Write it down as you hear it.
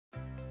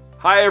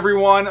Hi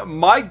everyone,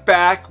 Mike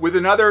back with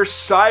another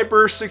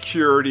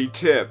cybersecurity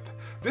tip.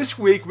 This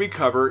week we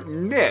cover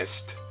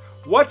NIST.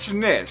 What's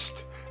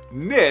NIST?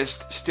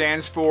 NIST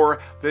stands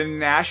for the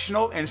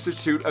National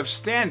Institute of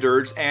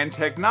Standards and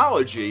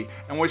Technology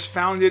and was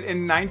founded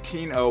in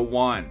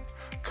 1901.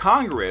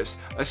 Congress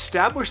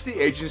established the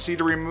agency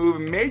to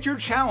remove major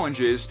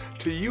challenges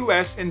to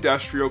U.S.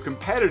 industrial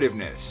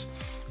competitiveness.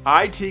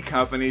 IT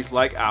companies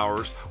like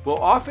ours will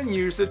often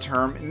use the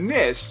term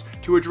NIST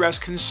to address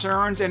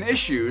concerns and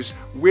issues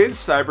with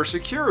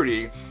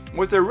cybersecurity.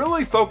 What they're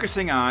really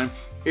focusing on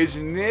is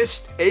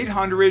NIST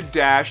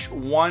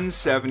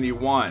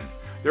 800-171.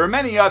 There are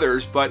many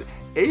others, but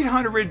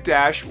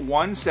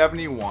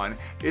 800-171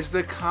 is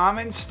the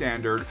common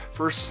standard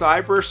for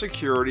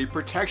cybersecurity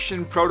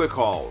protection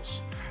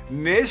protocols.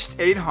 NIST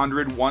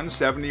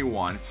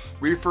 800-171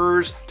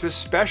 refers to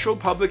Special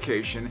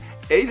Publication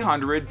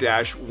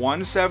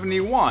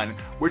 800-171,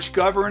 which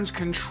governs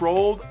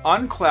Controlled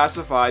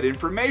Unclassified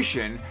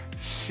Information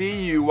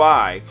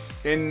 (CUI)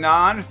 in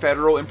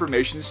non-federal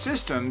information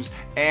systems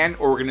and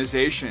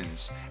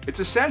organizations. It's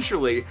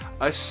essentially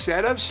a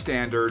set of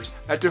standards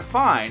that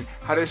define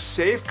how to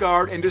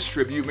safeguard and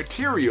distribute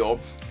material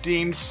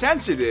deemed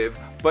sensitive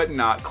but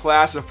not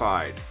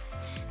classified.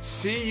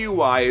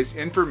 CUI is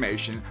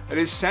information that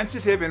is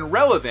sensitive and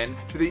relevant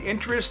to the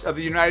interests of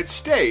the United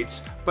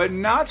States, but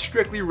not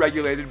strictly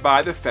regulated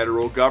by the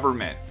federal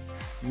government.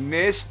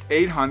 NIST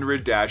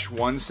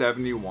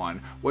 800-171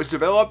 was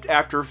developed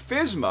after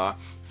FISMA,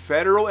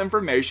 Federal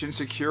Information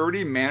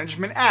Security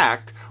Management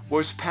Act,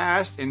 was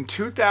passed in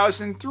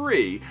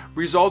 2003,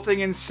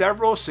 resulting in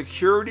several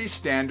security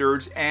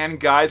standards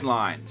and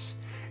guidelines.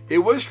 It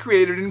was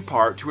created in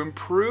part to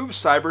improve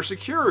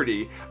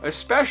cybersecurity,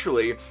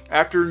 especially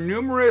after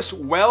numerous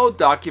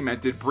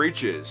well-documented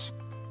breaches.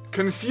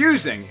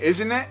 Confusing,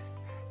 isn't it?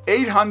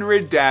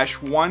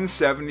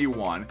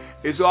 800-171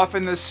 is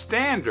often the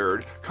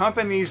standard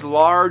companies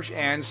large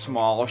and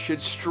small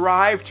should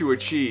strive to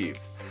achieve.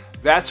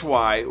 That's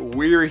why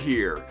we're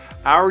here.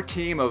 Our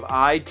team of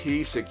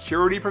IT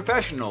security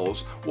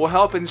professionals will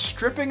help in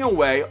stripping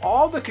away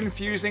all the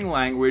confusing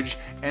language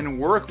and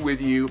work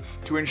with you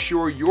to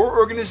ensure your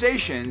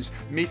organizations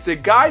meet the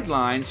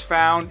guidelines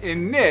found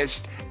in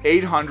NIST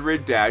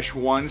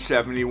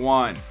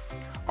 800-171.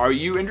 Are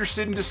you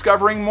interested in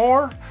discovering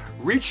more?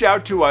 Reach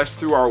out to us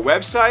through our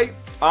website,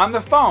 on the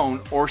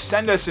phone, or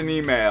send us an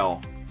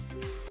email.